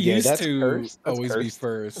 Dude, I yeah, used that's to cursed. That's always be cursed.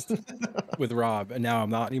 first with Rob, and now I'm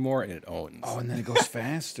not anymore, and it owns. Oh, and then it goes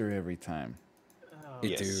faster every time. Oh,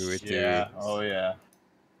 It do. Yeah. Oh, yeah.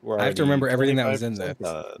 We're I have to already remember everything that was in 25% there.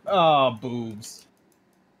 done. Oh, boobs.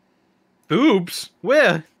 Boobs?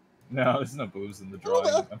 Where? No, there's no boobs in the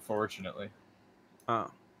drawing, unfortunately. Oh.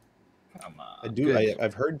 Come on. I do.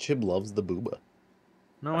 I've heard Chib loves the booba.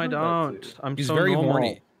 No, I I heard that don't. too. I'm He's so very normal.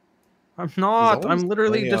 horny. I'm not. always I'm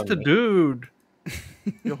literally horny just on a me. dude.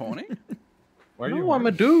 You're horny? Why are you No, I'm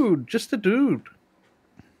a horny? dude. Just a dude.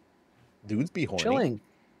 Dudes be horny. Chilling.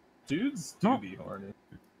 Dudes do No. be horny.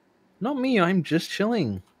 Not me. I'm just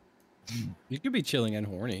chilling. You could be chilling and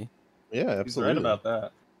horny. Yeah, He's absolutely. right about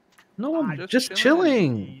that. No, I'm Just just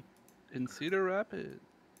chilling. chilling. In Cedar Rapids.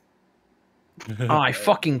 Oh, I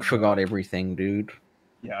fucking forgot everything, dude.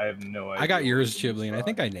 Yeah, I have no idea. I got what yours, it is Chiblee, and I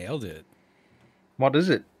think I nailed it. What is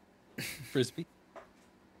it? Frisbee.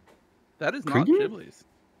 That is not Cream? Chiblee's.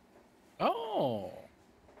 Oh,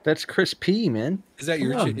 That's Chris P, man. is that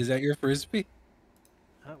your Come on. is that your frisbee?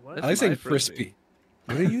 what? That's I like saying my Frisbee. frisbee.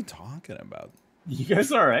 What are you talking about? You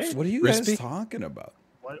guys all right? What are you Crispy? guys talking about?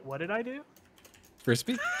 What did I do?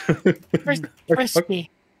 Frisbee. Crispy.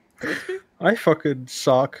 I fucking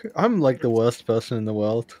suck. I'm like the worst person in the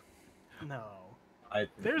world. No. I think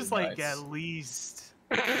There's you're like nice. at least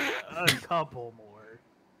a couple more.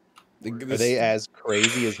 Are they as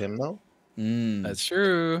crazy as him though? Mm. That's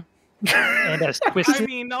true. And as I twisted.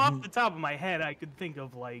 mean, off the top of my head, I could think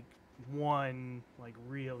of like one like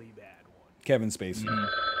really bad one. Kevin Spacey.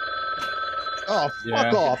 Oh, fuck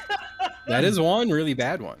Yeah. off! That is one really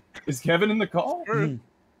bad one. Is Kevin in the call? Okay.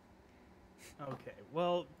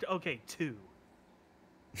 Well, okay, two.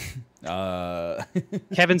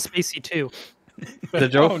 Kevin Spacey too. The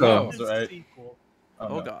Joker. no. That's right. Sequel. Oh,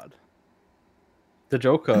 no. God. The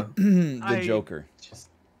Joker. The Joker. Just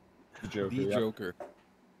The Joker. The yeah. Joker.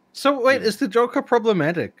 So wait, is the Joker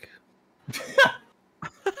problematic?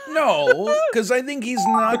 No, because I think he's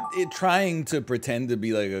not trying to pretend to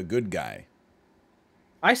be like a good guy.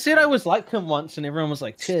 I said I was like him once, and everyone was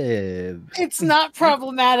like, "Chib." It's not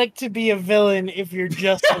problematic to be a villain if you're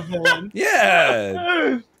just a villain.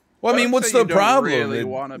 Yeah. Well, I mean, would what's say the you don't problem? Really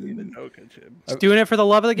want to be the Joker, Chib. He's doing it for the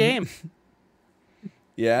love of the game.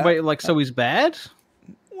 Yeah. Wait, like so he's bad?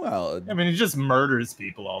 Well, I mean, he just murders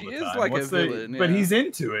people all the He is time. like a What's the- villain, But yeah. he's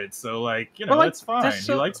into it, so like, you know, But, like, that's fine. that's He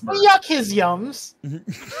so- likes murder. Yuck his yums.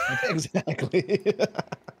 Exactly.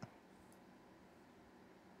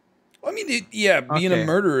 I mean, being Okay. a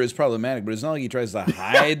murderer is problematic, but it's not like he tries to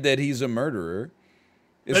hide that he's a murderer.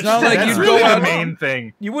 It's That's- not like that's you'd really go the out. main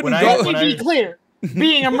thing. You wouldn't When go. I- Let when me be clear.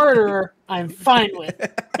 Being a murderer, I'm fine with.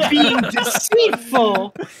 Being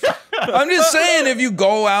deceitful. I'm just saying, if you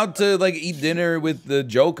go out to like eat dinner with the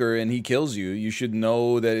Joker and he kills you, you should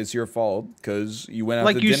know that it's your fault because you went out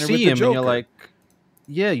Like to you dinner with see the him Joker. and you're like,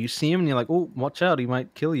 yeah, you see him and you're like, oh, watch out, he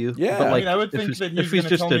might kill you. Yeah. but I like, mean, I would think if that he's he's gonna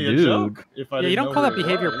just tell a me a dude, joke if I Yeah, didn't you don't know call who that it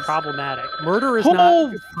behavior was. problematic. Murder is Oh,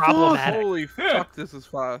 not fuck. problematic. Holy fuck, this is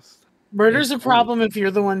fast. Murder's a problem if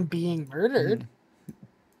you're the one being murdered.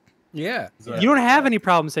 Yeah, You don't have any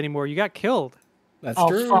problems anymore. You got killed. that's Oh,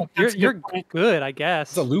 true. fuck. That's a You're good point. good, I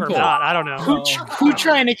guess. It's a Or loophole. not, I don't know. Who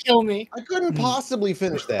trying to kill me? I couldn't possibly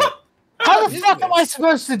finish that. How the fuck am I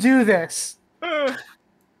supposed to do this?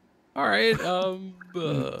 All right.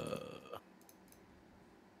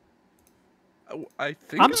 I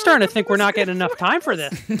think I'm starting to think we're not getting enough time for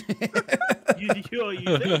this. You think?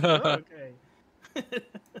 Okay.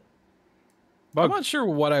 I'm not sure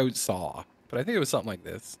what I saw, but I think it was something like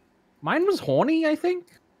this. mine was horny, I think.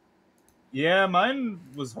 Yeah, mine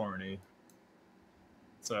was horny.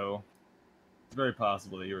 So, it's very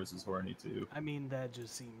possible that yours is horny too. I mean, that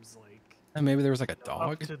just seems like And maybe there was like a up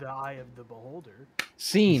dog. to the eye of the beholder.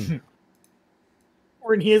 Scene.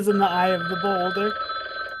 When he is in the eye of the beholder.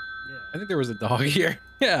 Yeah. I think there was a dog here.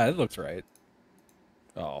 Yeah, it looks right.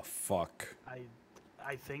 oh fuck.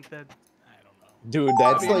 I think that I don't know. Dude,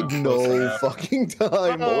 that's Yeah. like no fucking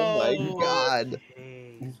time. Oh my god.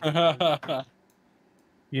 Okay.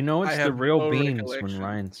 You know I it's the have real no beans recollection. when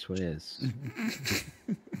Ryan swears.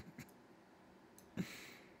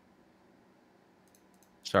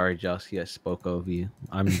 Sorry, Josie, I spoke over you.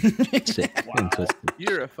 I'm sick and twisted.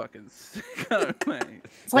 You're a fucking sicko, man.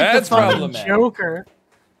 It's like That's the fucking problematic. Joker.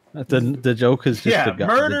 The Joker's just Yeah, the guy.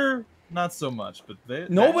 murder, not so much, but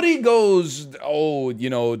Nobody goes, oh, you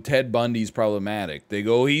know, Ted Bundy's problematic. They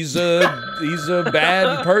go, he's a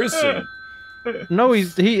bad person. No,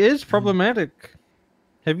 he is problematic.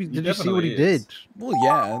 Did you see what he definitely is. did? Well,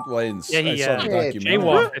 yeah. Well, I, didn't, Yeah, I he saw the Yeah, documentary.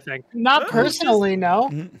 jaywalked, I think. Not personally,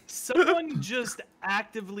 no. Someone just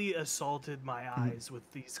actively assaulted my eyes with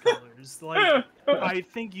these colors. Like, I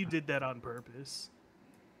think you did that on purpose.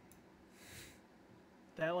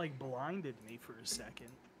 That like blinded me for a second.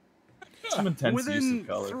 some intense use Within of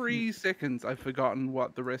color. 3 seconds, I've forgotten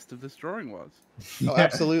what the rest of this drawing was. Oh,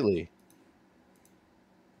 absolutely.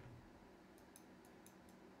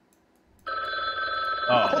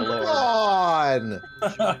 Oh Come lord. on!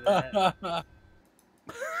 Enjoy that.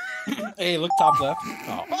 Hey, look top left.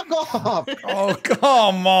 Oh. Fuck off! Oh,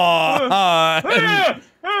 come on.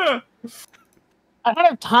 I don't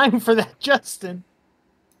have time for that, Justin.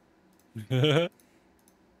 The-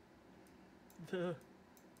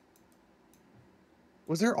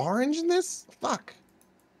 Was there orange in this? Fuck.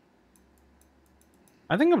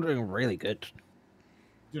 I think I'm doing really good.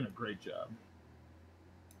 Doing a great job.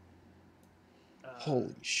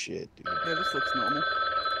 Holy shit, dude. Yeah, this looks normal.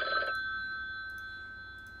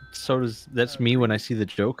 That's me when I see the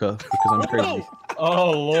Joker because I'm crazy.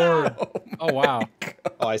 Oh lord. Oh wow.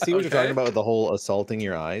 Oh, I see what you're Okay. talking about with the whole assaulting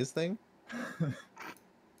your eyes thing.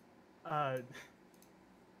 Oh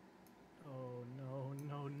no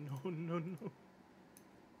no no no no!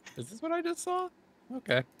 Is this what I just saw?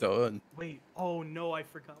 Okay, done. Wait. Oh no! I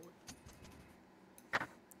forgot what.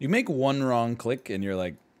 You make one wrong click and you're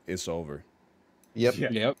like, it's over. Yep. Yeah.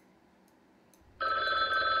 Yep.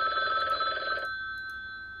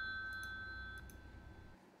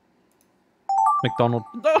 McDonald.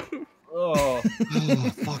 No! Oh. Oh,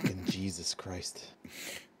 fucking Jesus Christ.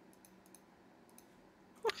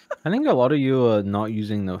 I think a lot of you are not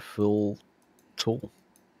using the full tool.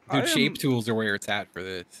 I Dude, shape am tools are where it's at for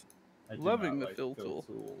this. I do loving not the fill tool.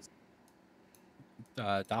 tools.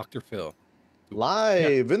 Dr. Phil.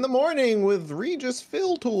 Live in the morning with Regis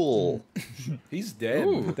Fill Tool. He's dead.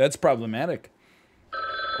 Ooh. That's problematic.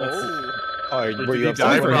 Oh. Oh, Did were you he upset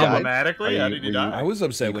die when he died? problematically? How Are did you- he were die? I was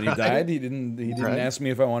upset when he cried? died. He didn't cried? ask me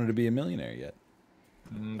if I wanted to be a millionaire yet.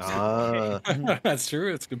 Ah. That's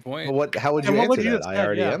true. That's a good point. Well, how would you And what answer would you that? have I said?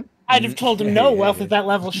 already Yeah. am. I'd have told him no. Wealth at that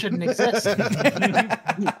level shouldn't exist.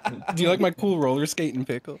 Do you like my cool roller skating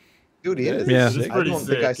pickle? Dude, he is. Yeah. This is I pretty don't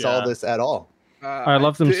think I sick, saw yeah. this at all. I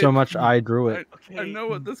love them so did. much I drew I, it. I know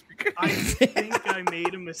what this became. I think I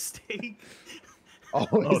made a mistake. Oh,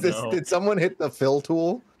 Oh, is this? no. Did someone hit the fill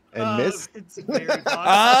tool? and missed. It's very possible.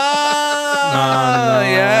 Ah, Oh, no.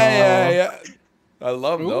 yeah. I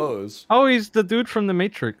love those. Oh, he's the dude from the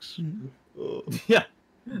Matrix. Yeah.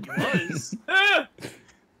 He was.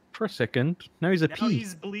 For a second. Now he's a Now pea.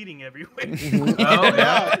 he's bleeding everywhere. Oh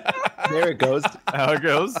yeah. There it goes. How it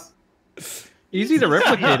goes. Easy to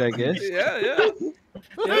replicate, I guess. Yeah.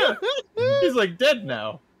 Yeah. He's like dead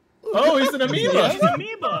now. Oh, he's an amoeba. He's an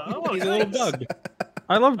amoeba. Oh, He's a little nice. bug.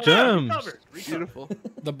 I love Oh, yeah, germs. recovered. Beautiful.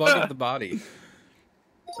 The bug of the body.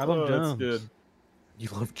 I love That's germs. good. You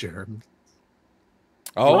love germs.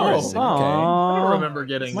 Oh, Nice. okay. I don't remember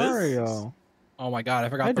getting this. Mario. Oh my god, I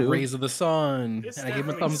forgot I the do. rays of the sun. This And I gave him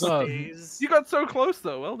a definitely thumbs up. stays- You got so close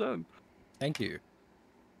though. Well done. Thank you.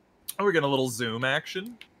 Oh, we're getting a little zoom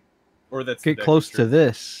action. Or that's Get the close to texture.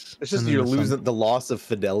 this. It's just and then you're the sun. losing the loss of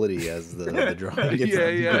fidelity as the drawing gets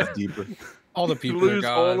Yeah. gets deeper. All the You people are lose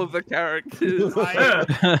gone. all of the characters.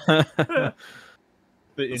 I,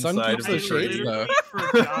 The The sun inside keeps of I the the tree. shades, literally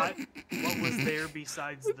forgot what was there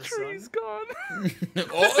besides the, sun. Tree's gone.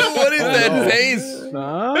 Oh, what is that no. face?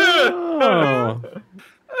 Oh.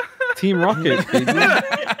 Team Rocket, baby.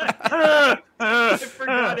 I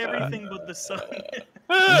forgot everything but the sun.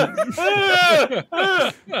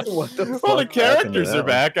 What the fuck Well, the happened to characters that are one?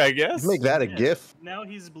 back, I guess. Make that a Yeah. GIF. Now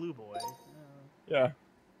he's Blue Boy. Yeah.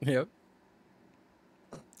 Yep.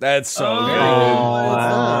 That's so Oh, good.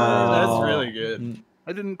 that's wow. really good.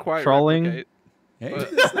 I didn't quite Trolling. replicate. Hey,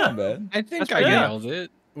 it's not bad. I think That's I pretty good. nailed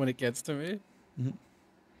it when it gets to me.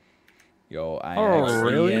 Yo, I Oh,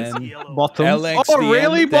 actually really? am. Yellow. Bottom. LXDM, Oh,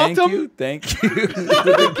 really, thank bottom? you, thank you.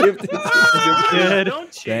 The gift is- Good.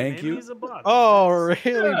 Don't shame Thank him, you. He's a bot. Oh,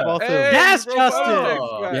 really, bottom? Hey, Yes, you broke Justin!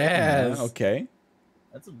 objects back. Yes. Okay.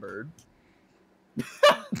 That's a bird.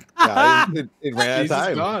 Yeah, it ran out of Jesus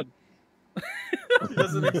time. God. It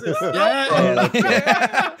doesn't exist.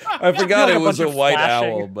 Yeah. I forgot like it a was bunch a of white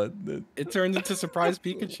flashing. owl, but It turns into surprise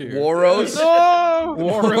Pikachu. Waros. No!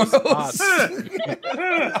 Waros Waros.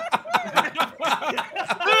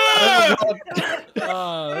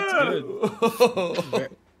 Oh, that's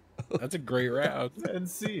good. That's a great round. And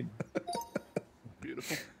scene.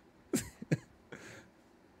 Beautiful.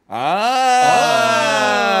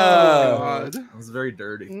 Ah. God. It was very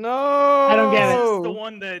dirty. No. I don't get it. This is the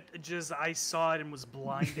one that just I saw it and was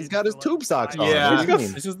blinded. He's got for his like tube socks 5 on. Yeah. What do you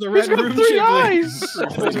mean? This is the He's red got room 3 Chibli. eyes.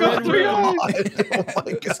 He's got 3 eyes. Oh my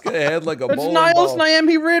This god. guy had like a It's bowling Niles ball.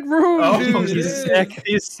 Miami Red Room, Oh, dude. he's sick.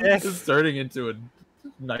 He's sick. It's turning into a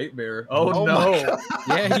nightmare. Oh, Oh no.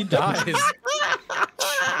 Yeah, he dies.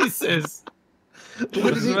 Jesus. What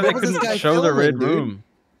This is is he- why what they was this couldn't guy show the filming, Red dude? Room.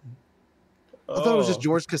 I thought it was just Oh.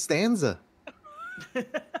 George Costanza.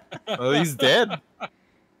 Oh, he's dead.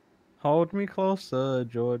 Hold me closer,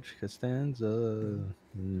 George Costanza.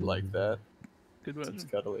 Like that. Good work. It's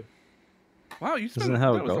cuddly. Wow, you spent that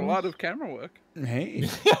how it that was a goes? lot of camera work. Hey.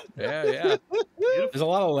 Yeah. There's a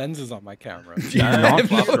lot of lenses on my camera. Yeah, I not have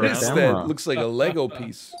flop around noticed camera. that. Looks like a Lego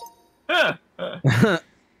piece.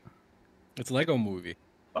 It's Lego Movie.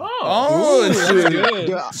 Oh, it's that's good.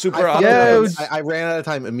 Yeah, super I, thought Yeah, it it was- was- I ran out of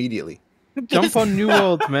time immediately. Jump on New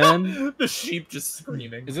World, man. The sheep just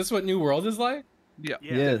screaming. Is this what New World is like? Yeah,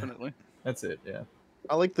 Yeah. definitely. That's it, yeah.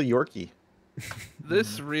 I like the Yorkie.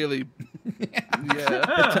 This really,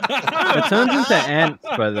 yeah. It turns into ants,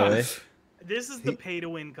 by the way. This is the pay to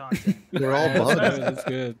win content. They're all That's bugs.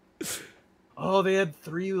 good. That's good. Oh, they had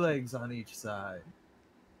 3 legs on each side.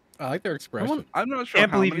 I like their expression. I'm not sure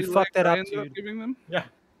Can't how believe many you fucked legs that I up, ended up dude. giving them.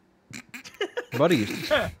 Buddies.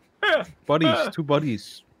 Buddies. 2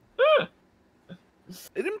 buddies.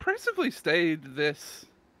 It impressively stayed this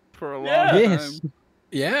for a long Yeah. Yes. time.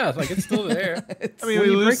 Yeah, like it's still there. I mean, When we you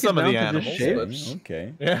break lose it some of the down to just animals, shapes. but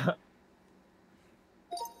Okay. yeah.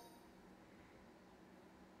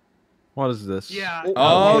 What is this? Yeah.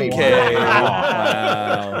 Okay.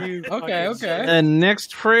 Wow. Wow. You Okay, fucking okay. And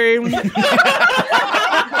next frame.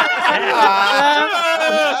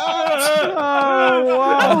 Oh,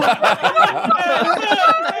 wow.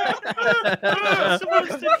 What am I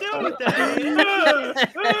supposed to do with that?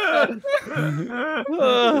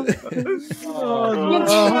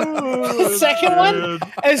 The second one,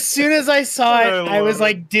 as soon as I saw it, I was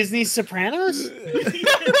like, Disney Sopranos?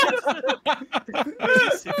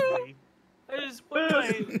 Basically. I just what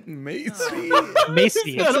am Macy.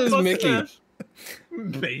 Macy. This is Mickey.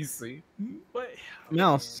 Macy. what?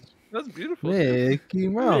 Mouse. That's beautiful. Mickey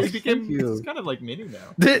Mouse. He became, Thank you. he's kind of like Minnie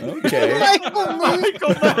now. Okay.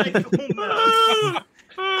 Michael Mouse.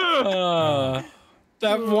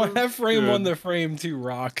 That frame Good. won the frame 2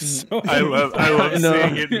 rocks. So I love No.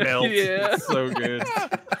 seeing it melt. Yeah. It's so good.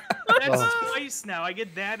 That's twice now. I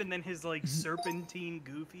get that, and then his like serpentine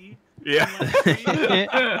Goofy. Yeah.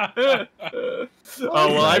 Oh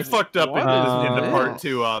well, I fucked up in the part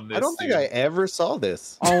 2 on this. I don't think I ever saw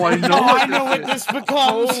this. Oh, I know. Oh, I know what this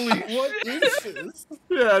becomes. What is this?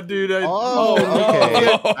 Yeah, dude. Oh,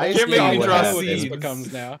 okay. I Can't see make me what draw happens. scenes.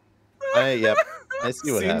 becomes now. Yep. I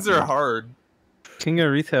see what Scenes happens. are hard. King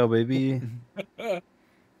of retail, baby.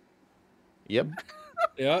 Yep.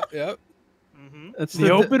 Yep, yep. It's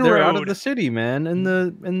The open they're out of road. the city, man, and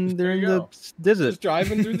they're in you the go. desert. Just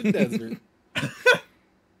driving through the desert.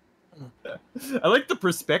 I like the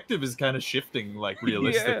perspective is kind of shifting, like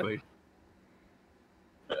realistically.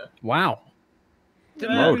 Wow.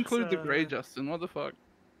 Didn't Yeah, include the gray, Justin. What the fuck?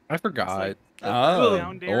 I forgot. like- Oh,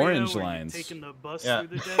 Round area orange where you're lines. Taking the bus Yeah.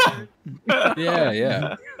 through the desert. Yeah,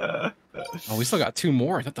 yeah. Oh, we still got 2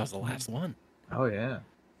 more. I thought that was the last one. Oh yeah.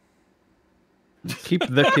 Keep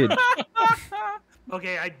the kid.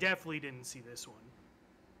 Okay, I definitely didn't see this one.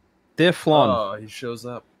 Dear Flan. Oh, he shows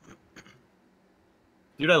up.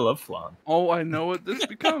 Dude, I love Flan. Oh, I know what this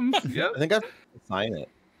becomes. Yep. I think I have to sign it.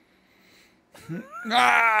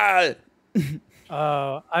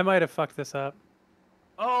 Ah! I might have fucked this up.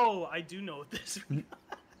 Oh, I do know what this.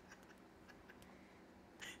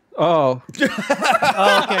 Oh, Oh, okay, cool.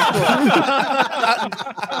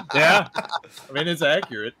 Yeah. I mean, it's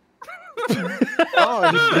accurate.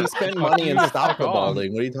 Oh, he spent money in stock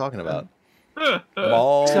balding. What are you talking about?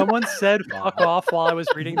 Ball. Someone said "fuck off" while I was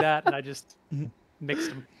reading that, and I just mixed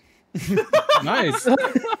them. Nice. This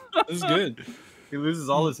is good. He loses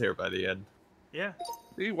all his hair by the end. Yeah.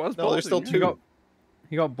 He was No, there's still balding, two.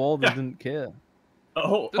 he got bald and didn't care.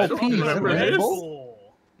 Oh, This is Pete, remember Red this? Oh.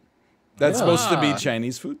 That's supposed to be Ah.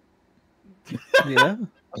 Chinese food. Yeah.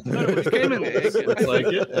 It came in egg. Looks like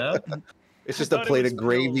it, yeah. It's just I a thought it plate was of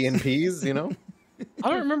gravy pills. and peas, you know? I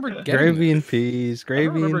don't remember getting Gravy it. and peas. I don't Gravy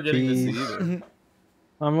remember and getting this peas. either.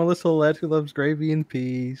 I'm a little lad who loves gravy and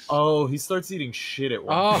peas. Oh, he starts eating shit at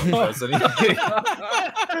one Oh. point, doesn't he?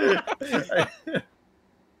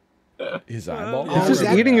 His eyeball. He's Oh, just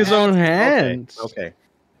that- eating his own hands. Okay.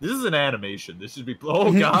 This is an animation. This should be.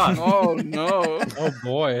 Oh god. Oh no. Oh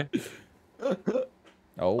boy.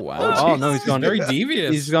 Oh wow. Oh no, he's gone. Very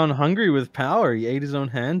devious. He's gone hungry with power. He ate his own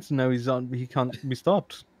hands, and now he can't be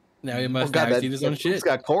stopped. Now he Oh, must God, now that, eat his own it's shit.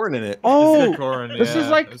 got corn in it. Oh, It's got corn, this is yeah,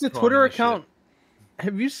 like there's the corn Twitter in the shit. account.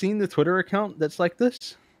 Have you seen the Twitter account that's like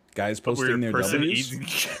this? Guys A posting weird their person W's. eating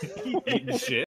shit.